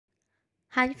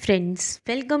Hi friends,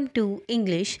 welcome to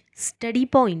English Study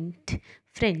Point.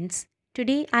 Friends,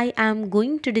 today I am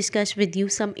going to discuss with you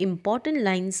some important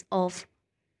lines of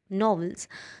novels.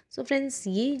 So friends,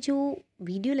 ये जो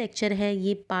video lecture है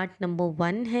ये part number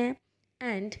 1 है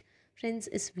and friends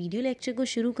इस video lecture को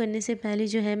शुरू करने से पहले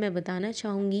जो है मैं बताना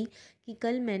चाहूँगी कि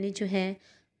कल मैंने जो है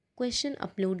क्वेश्चन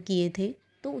अपलोड किए थे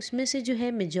तो उसमें से जो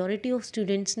है मेजॉरिटी ऑफ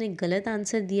स्टूडेंट्स ने गलत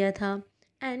आंसर दिया था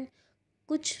एंड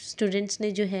कुछ स्टूडेंट्स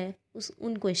ने जो है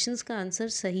उन क्वेश्चंस का आंसर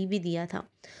सही भी दिया था।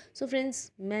 सो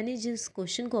फ्रेंड्स मैंने जिस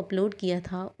क्वेश्चन को अपलोड किया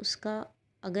था उसका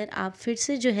अगर आप फिर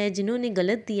से जो है जिन्होंने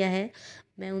गलत दिया है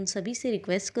मैं उन सभी से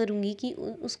रिक्वेस्ट करूँगी कि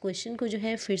उस क्वेश्चन को जो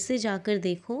है फिर से जाकर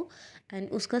देखो एंड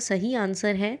उसका सही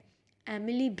आंसर है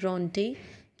एमिली ब्रॉन्टे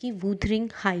की Wuthering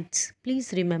Heights.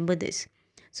 Please remember this.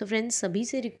 So friends सभी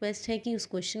से रिक्वेस्ट है कि उस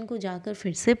क्वेश्चन को जाकर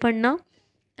फिर से पढ़ना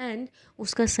एंड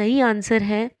उसका सही आंसर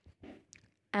है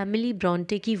एमिली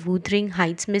ब्रॉन्टे की वुथरिंग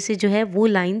हाइट्स में से जो है वो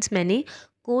लाइंस मैंने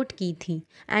कोट की थी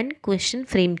एंड क्वेश्चन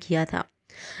फ्रेम किया था।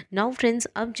 नाउ फ्रेंड्स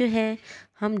अब जो है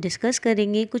हम डिस्कस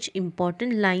करेंगे कुछ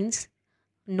इम्पॉर्टेंट लाइंस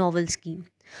नॉवेल्स की।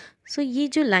 सो ये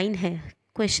जो लाइन है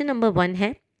क्वेश्चन नंबर 1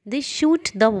 है दे shoot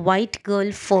the white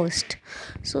girl first.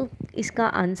 सो इसका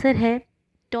आंसर है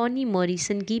टॉनी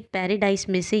मॉरिसन की पैराडाइज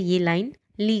में से ये लाइन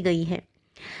ली गई है।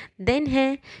 देन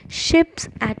है ships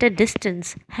at a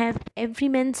distance have every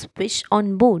mains wish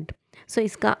on board. सो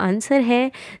इसका आंसर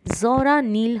है जोरा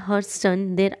नील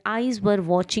Hurston their eyes were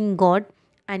watching God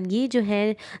and ये जो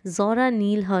है जोरा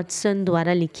नील हर्स्टन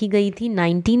द्वारा लिखी गई थी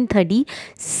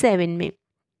 1937 में।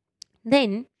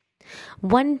 Then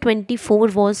 124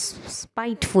 was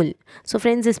spiteful. So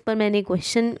friends इस पर मैंने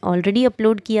क्वेश्चन ऑलरेडी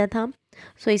अपलोड किया था।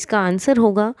 सो इसका आंसर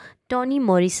होगा टॉनी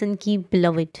मॉरिसन की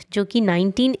बिलवड जो कि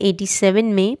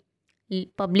 1987 में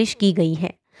पब्लिश की गई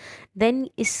है। देन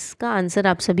इसका आंसर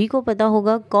आप सभी को पता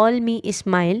होगा कॉल मी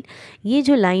इस्माइल। ये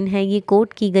जो लाइन है ये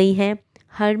कोट की गई है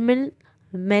हर्मल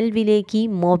मेलविले की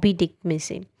मॉबी डिक में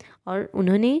से और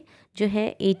उन्होंने जो है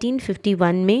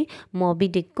 1851 में मॉबी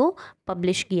डिक को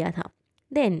पब्लिश किया था।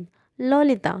 Then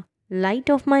Lolita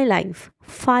light of my life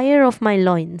fire of my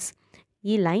lion's.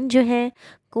 ये लाइन जो है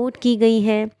कोट की गई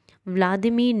है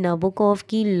व्लादिमीर नबोकोव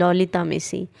की लॉलिता में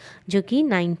से जो कि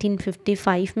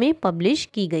 1955 में पब्लिश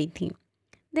की गई थी।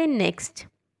 Then next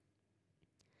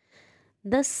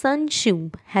the sun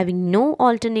शूब having no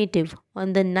alternative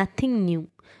on the nothing new.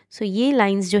 सो ये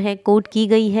लाइंस जो है कोट की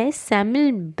गई है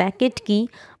सैमुअल बेकेट की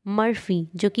मर्फी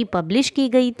जो कि पब्लिश की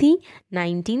गई थी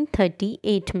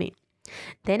 1938 में।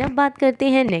 देन अब बात करते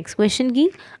हैं नेक्स्ट क्वेश्चन की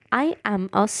I am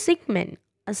a sick man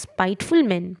a spiteful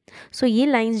man. सो ये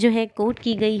लाइंस जो है कोट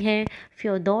की गई है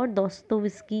फ्योदोर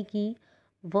दोस्तोवस्की की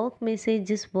वर्क में से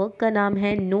जिस वर्क का नाम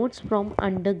है नोट्स फ्रॉम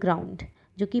अंडरग्राउंड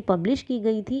जो कि पब्लिश की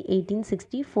गई थी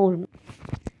 1864 में।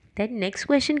 देन नेक्स्ट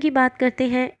क्वेश्चन की बात करते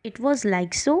हैं it was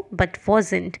like so but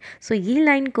wasn't. सो ये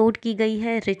लाइन कोट की गई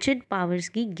है रिचर्ड पावर्स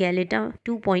की गैलेटा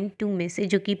 2.2 में से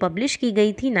जो कि पब्लिश की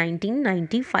गई थी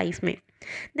 1995 में।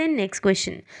 Then next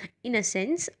question in a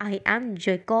sense I am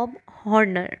Jacob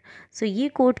Horner. सो ये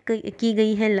कोट की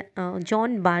गई है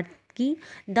जॉन बार्ट की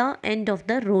the end of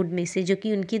the road में से जो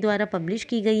कि उनके द्वारा पब्लिश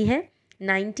की गई है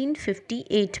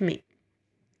 1958 में।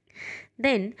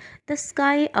 Then the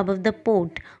sky above the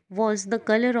port was the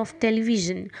color of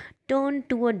television turned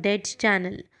to a dead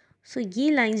channel. सो ये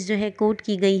लाइंस जो है कोट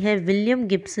की गई है विलियम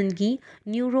गिब्सन की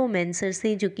न्यूरोमेंसर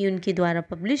से जो कि उनके द्वारा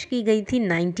पब्लिश की गई थी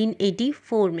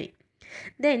 1984 में।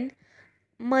 देन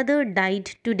मदर डाइड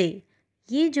टुडे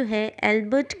ये जो है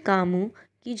एल्बर्ट कामू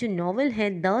की जो नॉवल है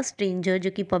द स्ट्रेंजर जो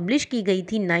कि पब्लिश की गई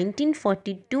थी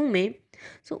 1942 में।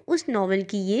 सो उस नॉवल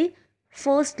की ये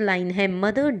फर्स्ट लाइन है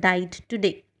mother died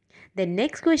today. Then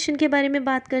next question के बारे में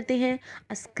बात करते हैं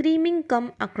अ screaming come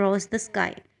across the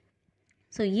sky.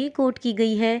 सो ये कोट की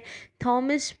गई है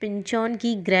थॉमस पिंचॉन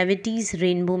की ग्रेविटीज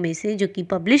रेनबो में से जो कि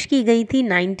पब्लिश की गई थी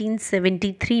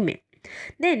 1973 में।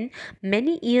 Then,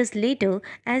 many years later,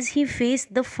 as he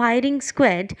faced the firing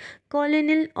squad,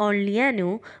 Colonel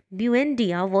Orleano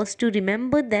Buendia was to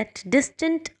remember that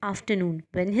distant afternoon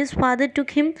when his father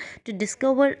took him to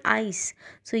discover ice.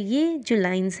 So ये जो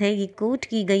lines है ये कोट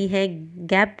की गई है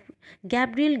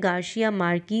गैब्रियल गार्शिया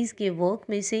मार्कीज के work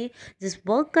में से जिस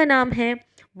वर्क का नाम है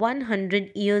 100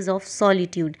 Years of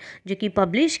Solitude जो कि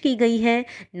पब्लिश की गई है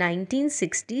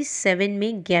 1967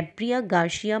 में गैब्रिया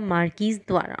गार्शिया मार्कीज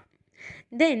द्वारा।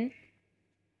 Then,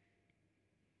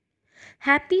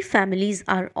 happy families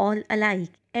are all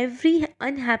alike. Every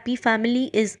unhappy family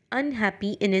is unhappy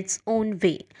in its own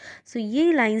way. So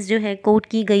ये लाइंस जो है कोट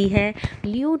की गई है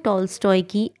लियो टॉल्स्टॉय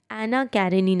की एना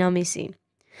कैरेनिना में से।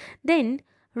 Then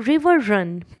River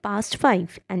run past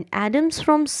 5 and Adams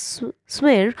from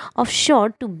swear of shore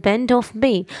to bend of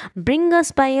bay bring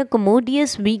us by a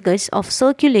commodious weekers of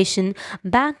circulation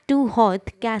back to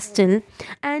Hoth Castle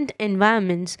and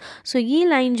environments. So ये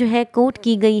line जो है coat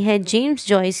की गई है James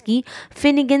Joyce की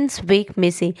फिनिगन्स वेक में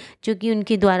से, जो कि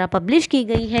उनके द्वारा पब्लिश की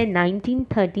गई है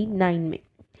 1939 में.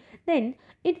 Then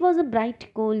it was a bright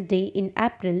cold day in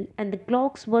April and the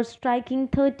clocks were striking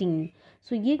 13.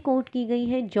 सो ये कोट की गई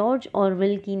है जॉर्ज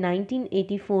ऑरवेल की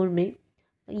 1984 में.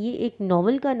 ये एक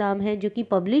नॉवल का नाम है जो कि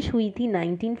पब्लिश हुई थी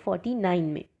 1949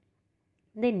 में.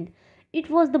 Then it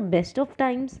was the best of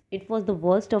times, it was the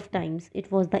worst of times,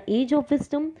 it was the age of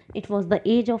wisdom, it was the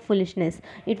age of foolishness,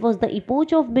 it was the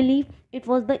epoch of belief, it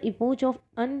was the epoch of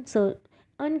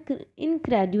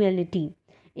incredulity,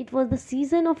 it was the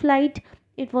season of light,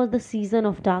 it was the season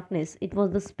of darkness, it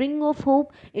was the spring of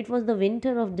hope, it was the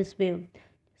winter of despair.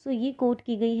 सो ये coat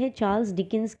की गई है Charles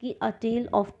Dickens की अ tell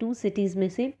of to cities में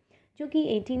से, जो कि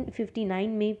 1859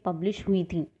 में पब्लिश हुई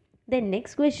थी. Then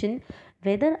next question,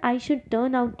 whether I should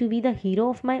turn out to be the hero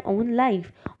of my own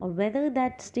life और whether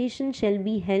that station shall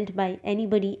be held by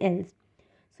anybody else.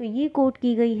 सो ये कोट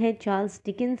की गई है चार्ल्स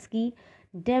डिकिंस की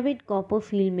डेविड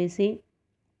कॉपरफील्ड में से,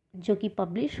 जो कि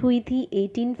पब्लिश हुई थी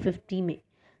 1850 में.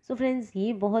 सो फ्रेंड्स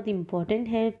ये बहुत इंपॉर्टेंट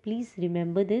है, please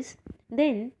remember this.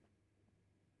 Then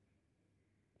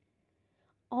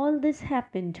all this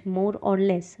happened मोर और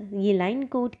लेस, ये लाइन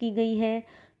कोट की गई है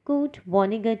कोट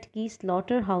वॉनेगट की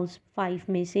स्लॉटर हाउस 5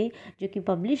 में से, जो कि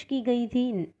पब्लिश की गई थी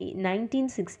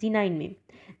 1969 में.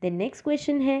 द नेक्स्ट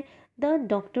क्वेश्चन है द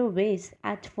डॉक्टर वेस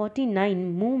eight 49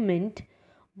 movement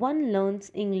one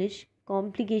learns English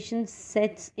complication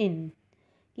sets in.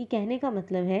 कि कहने का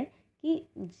मतलब है कि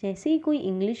जैसे ही कोई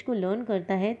इंग्लिश को लर्न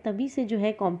करता है तभी से जो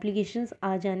है कॉम्प्लिकेशंस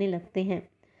आ जाने लगते हैं.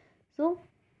 सो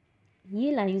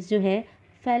ये लाइंस जो है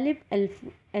फिलिप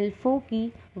एल्फो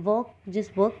की वर्क, जिस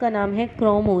वर्क का नाम है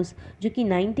क्रोमोस, जो कि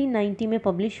 1990 में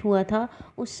पब्लिश हुआ था,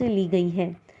 उससे ली गई है.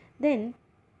 देन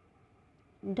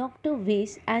डॉक्टर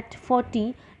वेस eight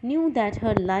 40 knew that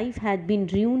her life had been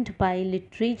ruined bye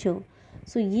literature.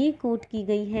 सो ये कोट की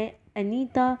गई है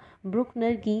अनीता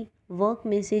ब्रुकनर की वर्क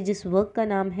में से, जिस वर्क का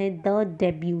नाम है द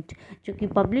डेब्यूट, जो कि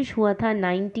पब्लिश हुआ था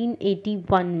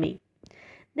 1981 में.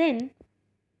 देन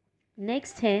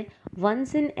नेक्स्ट है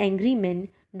once an angry man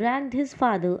dragged his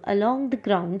father along the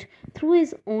ground through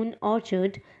his own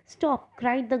orchard. Stop,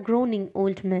 cried the groaning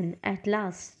old man. At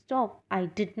last, stop, I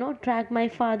did not drag my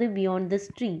father beyond this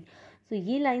tree. So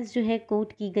ये lines जो है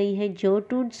coat की गई है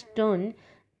Gertrude stern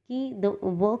की the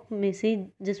work में से,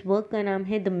 जिस वर्क का नाम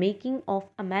है द मेकिंग ऑफ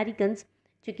अमेरिकन्स,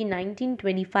 जो कि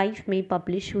 1925 में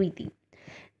पब्लिश हुई थी.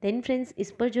 देन फ्रेंड्स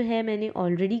इस पर जो है मैंने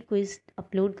ऑलरेडी क्विज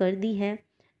अपलोड कर दी है,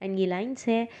 एंड ये लाइन्स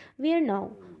है where now,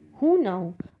 who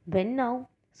now, when now.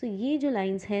 सो ये जो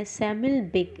लाइंस है सैमुअल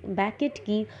बैकेट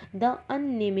की द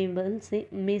अननेमेबल से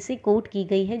में से कोट की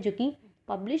गई है, जो कि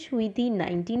पब्लिश हुई थी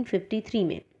 1953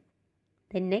 में.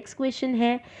 द नेक्स्ट क्वेश्चन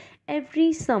है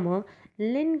every summer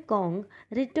Lin Kong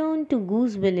return to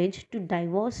goose village to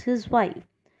divorce his wife.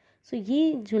 सो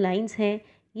ये जो लाइंस है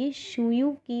ये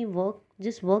शुयू की वर्क,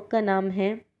 जिस वर्क का नाम है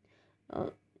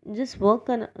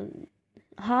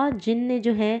हाँ जिन ने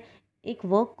जो है एक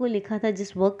वर्क को लिखा था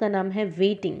जिस वर्क का नाम है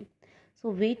वेटिंग.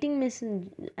 सो वेटिंग में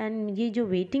एंड ये जो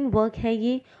वेटिंग वर्क है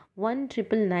ये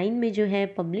 1999 में जो है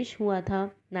पब्लिश हुआ था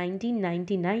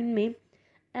 1999 में,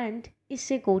 एंड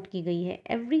इससे कोट की गई है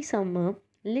every summer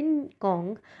Lin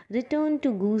Kong return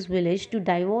to goose village to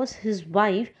divorce his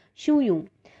wife शुयू.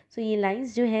 सो ये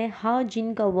लाइंस जो है हाँ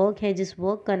जिन का वर्क है जिस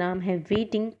वर्क का नाम है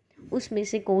वेटिंग, उसमें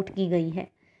से कोट की गई है.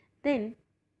 Then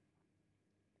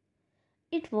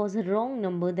it was a wrong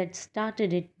number that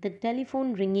started it, the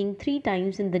telephone ringing 3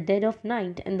 times in the dead of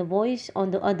night and the voice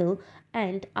on the other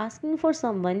and asking for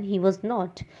someone he was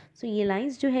not. So ये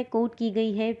lines जो है coat की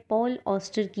गई है Paul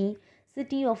oyster की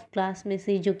city of class में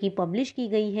से, जो कि पब्लिश की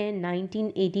गई है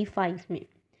 1985 में.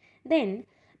 Then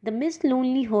the Miss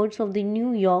Lonely Hearts of the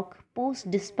New York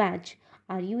Post Dispatch.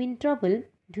 Are you in trouble?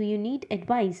 Do you need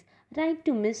advice? Write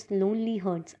to Miss Lonely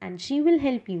Hearts and she will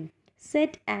help you.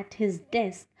 Sat at his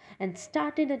desk and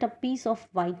started at a piece of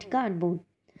white cardboard.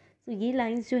 So ये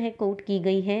lines जो है coat की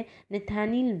गई है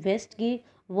Nathaniel waste के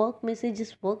work में से,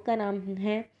 जिस वर्क का नाम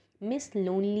है मिस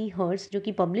लोनली हर्ट्स, जो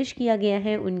कि पब्लिश किया गया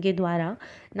है उनके द्वारा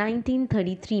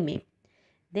 1933 में.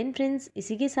 देन फ्रेंड्स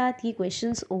इसी के साथ ये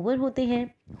क्वेश्चंस ओवर होते हैं.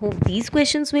 Hope these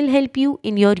questions will help you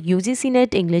in your UGC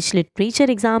net English literature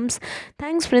exams.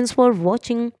 Thanks friends for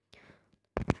watching.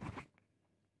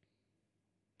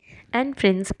 And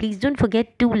friends, please don't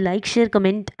forget to like, share,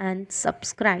 comment and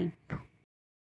subscribe.